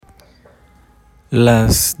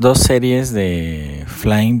Las dos series de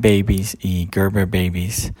Flying Babies y Gerber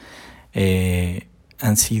Babies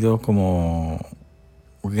han sido como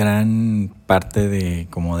gran parte de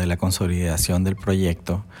la consolidación del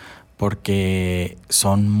proyecto porque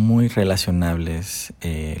son muy relacionables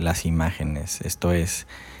las imágenes. Esto es,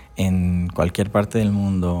 en cualquier parte del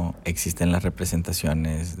mundo existen las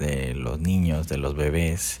representaciones de los niños, de los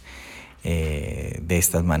bebés, de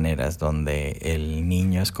estas maneras donde el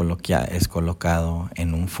niño es colocado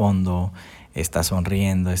en un fondo, está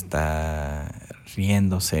sonriendo, está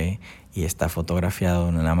riéndose y está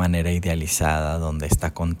fotografiado de una manera idealizada donde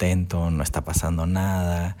está contento, no está pasando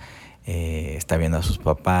nada, está viendo a sus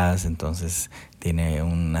papás, entonces tiene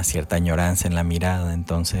una cierta añoranza en la mirada.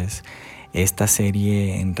 Entonces esta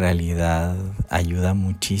serie en realidad ayuda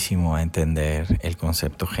muchísimo a entender el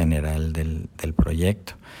concepto general del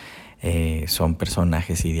proyecto. Son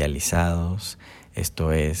personajes idealizados,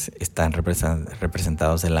 esto es, están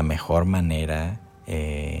representados de la mejor manera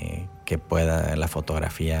que pueda la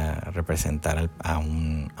fotografía representar a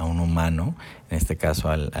un humano, en este caso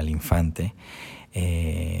al infante.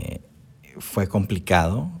 Fue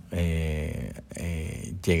complicado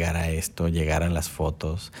llegar a esto, llegar a las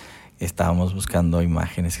fotos. Estábamos buscando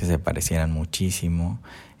imágenes que se parecieran muchísimo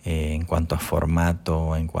en cuanto a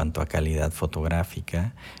formato, en cuanto a calidad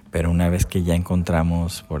fotográfica, pero una vez que ya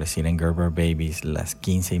encontramos, por decir en Gerber Babies, las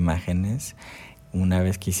 15 imágenes, una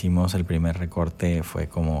vez que hicimos el primer recorte fue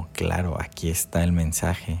como, claro, aquí está el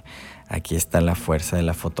mensaje, aquí está la fuerza de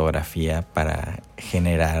la fotografía para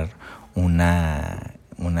generar una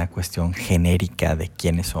cuestión genérica de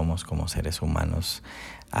quiénes somos como seres humanos.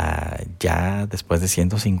 Ya después de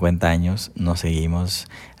 150 años nos seguimos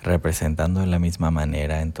representando de la misma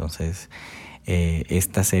manera. Entonces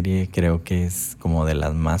esta serie creo que es como de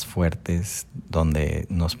las más fuertes, donde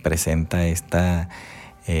nos presenta este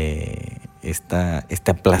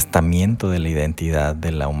aplastamiento de la identidad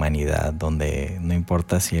de la humanidad, donde no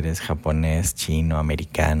importa si eres japonés, chino,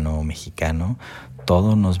 americano, mexicano,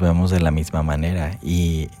 todos nos vemos de la misma manera,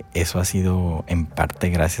 y eso ha sido en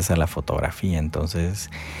parte gracias a la fotografía.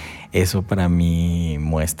 Entonces eso para mí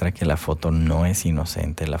muestra que la foto no es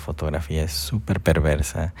inocente, la fotografía es súper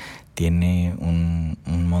perversa, tiene un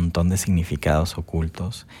montón de significados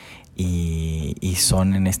ocultos, y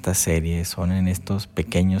son en esta serie, son en estos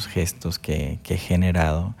pequeños gestos que he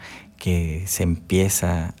generado, que se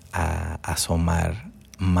empieza a asomar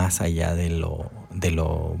más allá de lo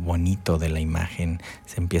bonito de la imagen,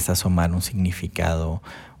 se empieza a asomar un significado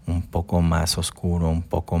un poco más oscuro, un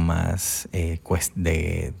poco más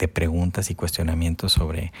de preguntas y cuestionamientos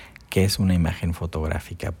sobre qué es una imagen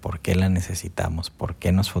fotográfica, por qué la necesitamos, por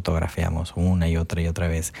qué nos fotografiamos una y otra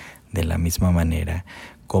vez de la misma manera,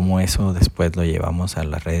 cómo eso después lo llevamos a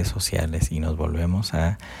las redes sociales y nos volvemos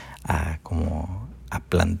a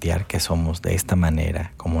plantear que somos de esta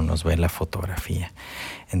manera, como nos ve la fotografía.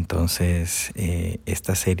 Entonces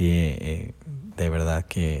esta serie de verdad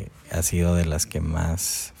que ha sido de las que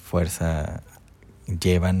más fuerza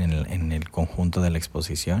llevan en el conjunto de la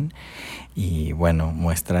exposición, y bueno,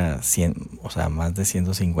 muestra más de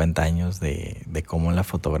 150 años de cómo la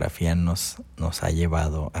fotografía nos ha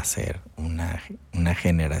llevado a ser una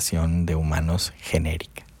generación de humanos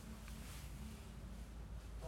genérica.